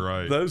 Yeah, you're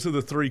right. Those are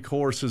the three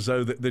courses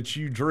though that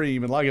you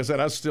dream. And like I said,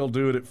 I still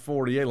do it at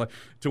 48. Like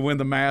to win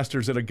the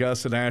Masters at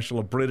Augusta National,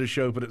 a British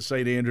Open at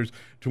St. Andrews,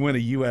 to win a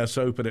U.S.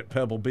 Open at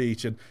Pebble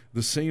Beach, and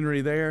the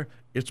scenery there.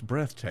 It's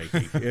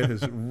breathtaking. It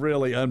is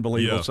really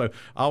unbelievable. Yeah. So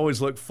I always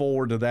look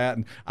forward to that.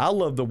 And I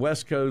love the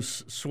West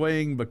Coast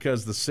swing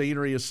because the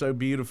scenery is so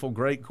beautiful,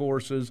 great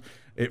courses.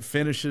 It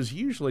finishes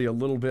usually a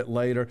little bit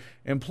later.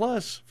 And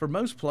plus, for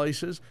most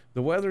places,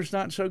 the weather's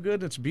not so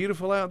good. It's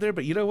beautiful out there.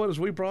 But you know what? As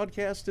we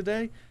broadcast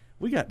today,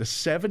 we got to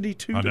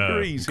 72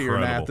 degrees here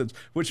in Athens,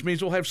 which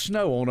means we'll have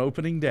snow on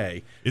opening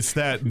day. This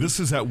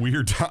is that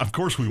weird time. Of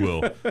course we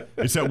will.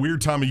 It's that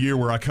weird time of year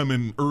where I come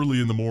in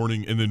early in the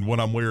morning, and then what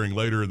I'm wearing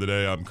later in the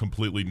day, I'm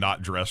completely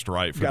not dressed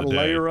right for the day. Got to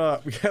layer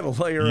up. We got to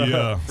layer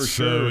up for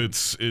sure.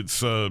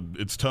 So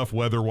it's tough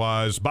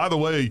weather-wise. By the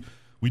way,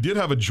 we did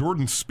have a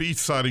Jordan Spieth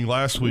sighting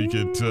last week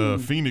at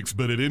Phoenix,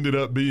 but it ended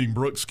up being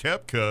Brooks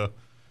Koepka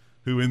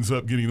who ends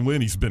up getting the win.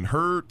 He's been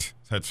hurt,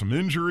 had some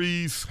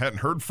injuries, hadn't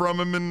heard from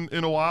him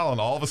in a while, and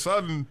all of a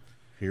sudden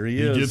here he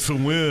is. Gets a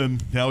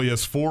win. Now he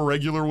has 4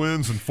 regular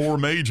wins and 4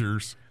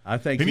 majors. I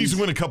think he needs to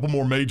win a couple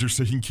more majors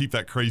so he can keep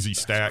that crazy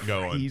stat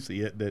going.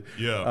 Easy, isn't it?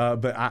 Yeah.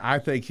 But I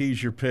think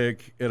he's your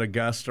pick at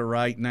Augusta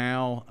right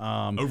now.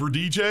 Over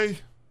DJ?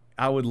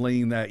 I would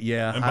lean that,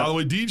 yeah. And by the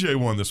way, DJ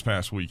won this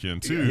past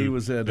weekend, too. He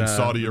was in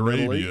Saudi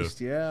Arabia. East,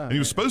 yeah. And he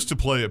was supposed to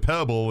play at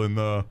Pebble,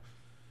 and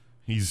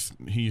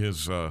he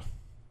has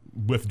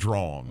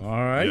withdrawn. All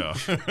right.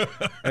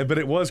 Yeah. But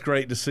it was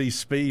great to see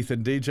Spieth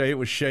and DJ. It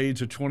was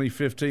shades of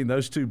 2015.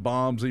 Those two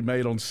bombs he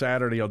made on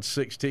Saturday on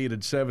 16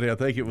 and 17. I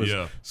think it was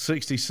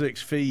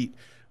 66 feet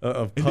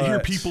of putts. And to hear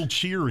people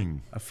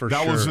cheering.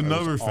 That was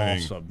another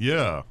thing. Awesome.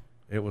 Yeah.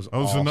 It was That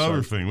was awesome.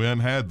 another thing. We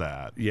hadn't had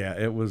that. Yeah,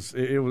 it was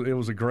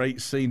a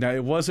great scene. Now,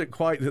 it wasn't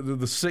quite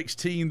the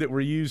 16 that we're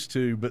used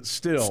to, but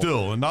still.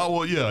 Still, and not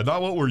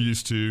what we're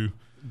used to.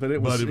 But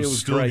it was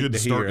still great good to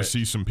start to hear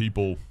see some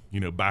people,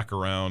 back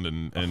around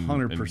and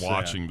 100%.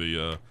 watching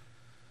the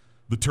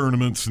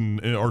tournaments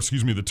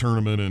the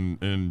tournament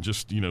and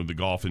just the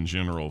golf in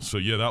general. So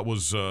yeah, that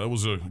was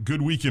a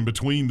good weekend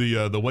between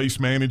the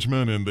Waste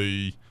Management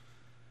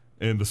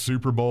and the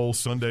Super Bowl.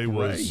 Sunday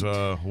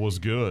was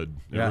good.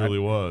 It really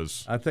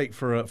was. I think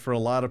for a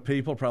lot of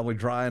people, probably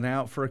drying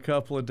out for a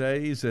couple of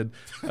days, and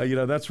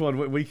that's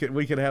one we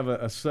could have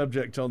a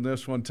subject on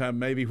this one time,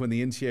 maybe when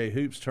the NCAA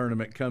hoops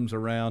tournament comes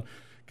around,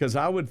 because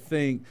I would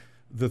think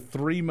the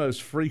three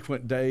most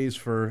frequent days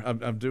for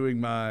I'm doing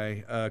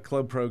my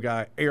Club Pro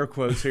guy air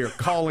quotes here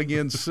calling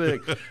in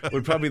sick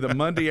would probably be the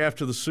Monday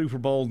after the Super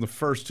Bowl and the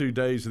first 2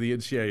 days of the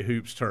NCAA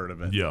hoops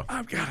tournament. Yeah,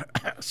 I've got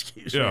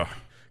excuse me.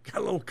 Got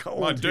a little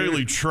cold. My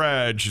daily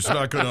trage is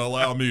not going to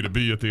allow me to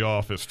be at the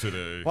office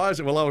today. Why is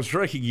it? Well, I was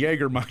drinking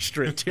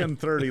Jägermeister at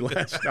 10:30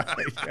 last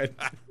night.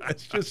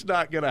 It's just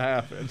not going to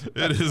happen.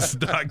 It is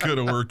not going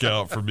to work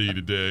out for me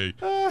today.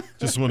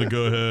 Just want to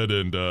go ahead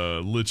and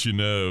let you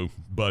know.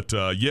 But,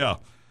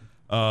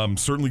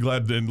 certainly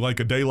glad that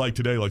like a day like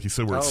today, like you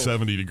said, we're at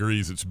 70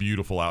 degrees. It's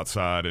beautiful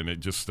outside. And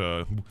it just,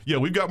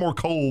 we've got more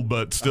cold,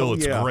 but still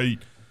it's great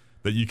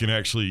that you can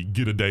actually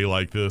get a day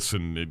like this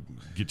and it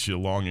gets you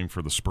longing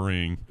for the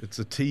spring. It's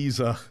a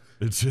teaser.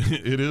 It's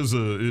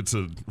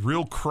a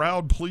real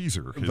crowd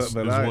pleaser is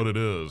what it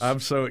is. I'm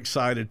so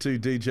excited too,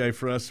 DJ,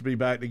 for us to be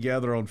back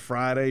together on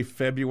Friday,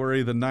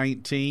 February the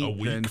 19th. A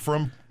week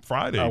from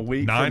Friday. A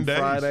week 9 from days.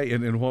 Friday,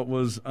 and in what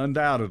was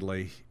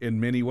undoubtedly,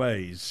 in many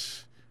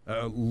ways,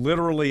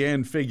 literally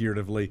and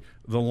figuratively,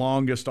 the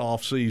longest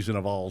off season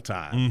of all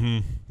time.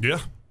 Mm-hmm. Yeah.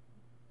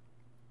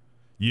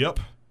 Yep.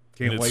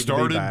 Can't wait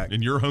to be back.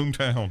 In your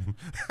hometown.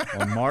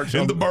 On March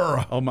in the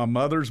borough. On my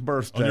mother's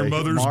birthday. On your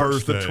mother's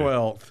March birthday. the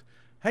 12th.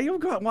 Hey, you'll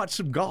go out and watch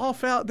some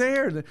golf out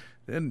there.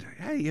 And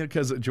hey,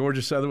 because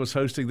Georgia Southern was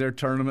hosting their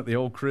tournament, the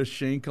old Chris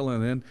Schenkel,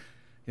 and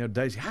then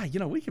Daisy,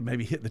 we could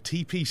maybe hit the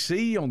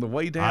TPC on the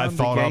way down to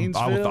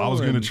Gainesville. I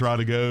was going to try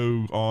to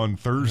go on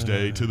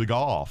Thursday to the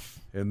golf.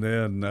 And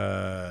then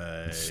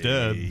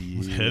instead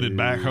was headed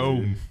back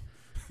home.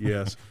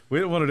 Yes. We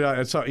didn't want to do it.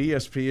 I saw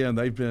ESPN.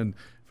 They've been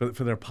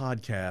for their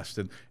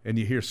podcast, and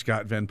you hear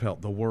Scott Van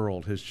Pelt, the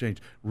world has changed.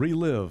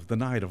 Relive the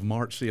night of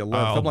March the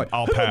 11th. I'm like,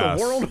 I'll who pass. in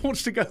the world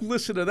wants to go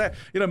listen to that?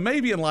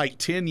 Maybe in like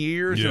 10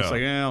 years, it's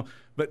like,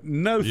 but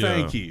no,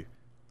 thank you.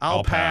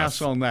 I'll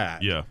pass on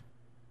that. Yeah.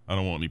 I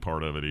don't want any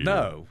part of it either.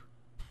 No.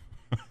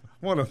 I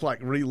want to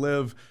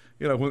relive,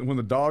 when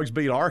the Dogs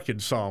beat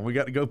Arkansas, we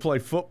got to go play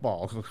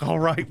football. All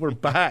right, we're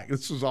back.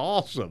 This is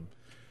awesome.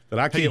 But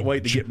I can't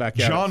wait to get back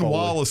out. John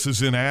Wallace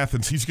is in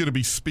Athens. He's going to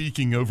be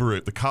speaking over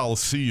at the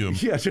Coliseum.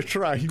 Yeah, that's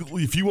right.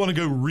 If you want to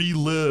go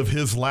relive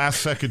his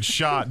last-second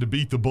shot to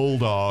beat the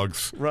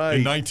Bulldogs in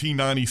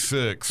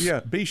 1996. Yeah,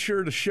 be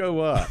sure to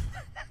show up.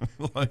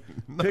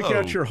 Pick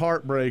out your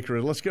heartbreaker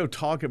and let's go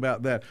talk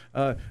about that.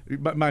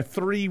 My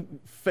 3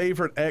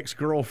 favorite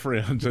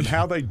ex-girlfriends and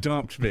how they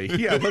dumped me.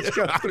 Yeah, let's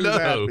go through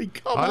that.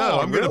 I know.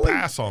 I'm going to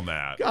pass on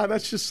that. God,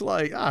 that's just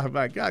like, oh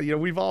my God.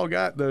 We've all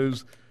got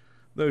those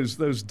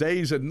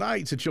days and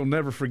nights that you'll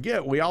never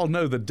forget. We all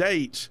know the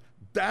dates.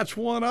 That's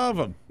one of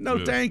them.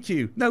 No, thank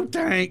you. No,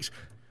 thanks.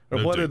 Or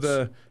no what thanks. are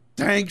the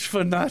thanks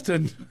for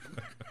nothing?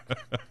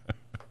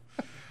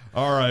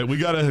 All right, we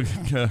got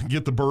to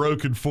get the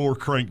Baroque 4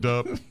 cranked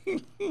up.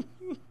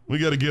 We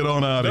got to get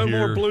on out of here.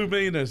 No more Blue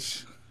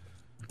Venus.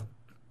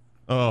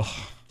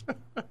 Oh.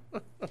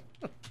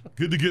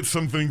 Good to get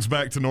some things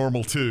back to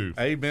normal, too.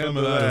 Amen some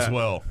to of that that as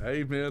well.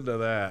 Amen to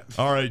that.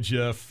 All right,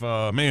 Jeff.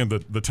 Man,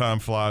 the time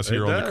flies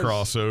here on the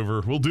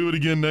crossover. We'll do it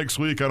again next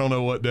week. I don't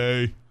know what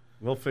day.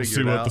 We'll figure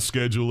see it what out. the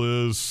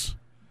schedule is.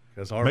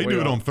 May do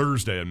it on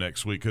Thursday of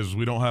next week because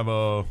we don't have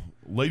a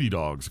Lady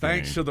Dogs game.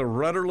 Thanks to the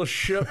rudderless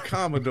ship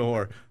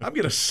Commodore. I'm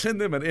going to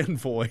send them an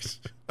invoice.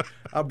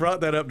 I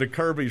brought that up to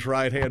Kirby's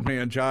right-hand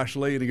man, Josh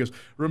Lee, and he goes,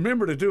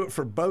 remember to do it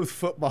for both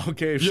football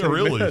games. Yeah,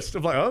 really? Missed.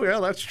 I'm like, oh, yeah,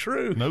 that's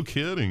true. No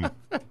kidding.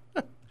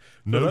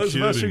 For those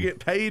of us who get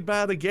paid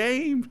by the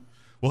game.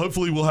 Well,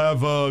 hopefully we'll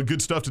have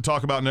good stuff to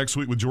talk about next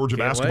week with Georgia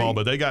basketball.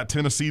 But they got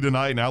Tennessee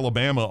tonight and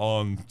Alabama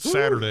on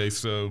Saturday.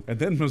 So and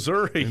then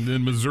Missouri. And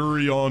then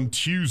Missouri on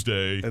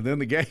Tuesday. And then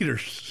the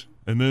Gators.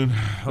 And then,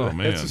 oh,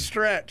 man. It's a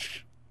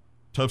stretch.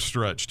 Tough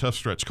stretch.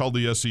 Called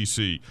the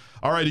SEC.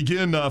 All right,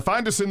 again,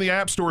 find us in the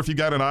App Store if you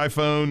got an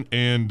iPhone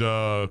and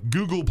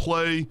Google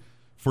Play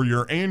for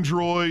your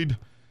Android.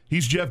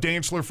 He's Jeff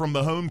Dantzler from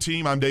the home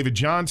team. I'm David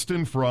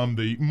Johnston from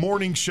the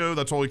morning show.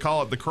 That's what we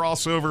call it, the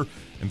crossover.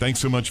 And thanks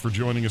so much for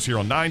joining us here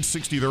on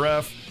 960 The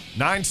Ref,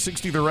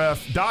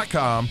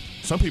 960theref.com.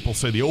 Some people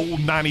say the old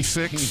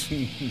 96.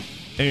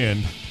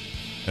 And,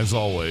 as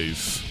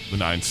always, the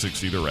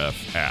 960 The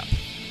Ref app.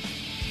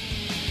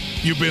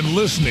 You've been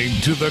listening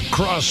to The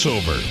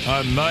Crossover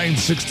on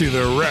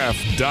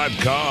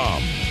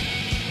 960theref.com.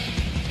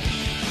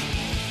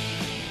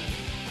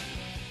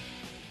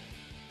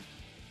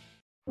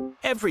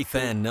 Every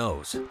fan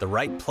knows the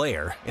right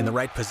player in the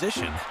right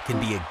position can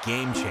be a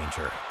game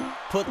changer.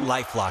 Put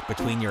LifeLock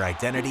between your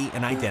identity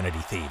and identity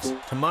thieves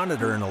to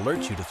monitor and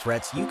alert you to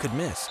threats you could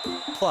miss.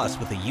 Plus,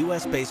 with a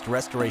U.S.-based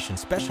restoration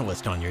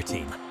specialist on your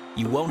team,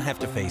 you won't have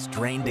to face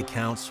drained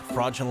accounts,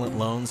 fraudulent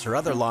loans, or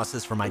other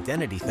losses from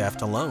identity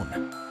theft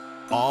alone.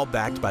 All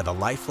backed by the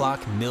LifeLock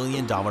 $1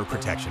 Million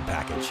Protection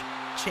Package.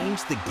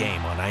 Change the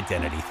game on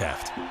identity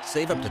theft.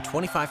 Save up to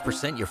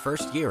 25% your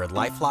first year at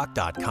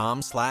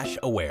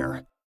LifeLock.com/aware.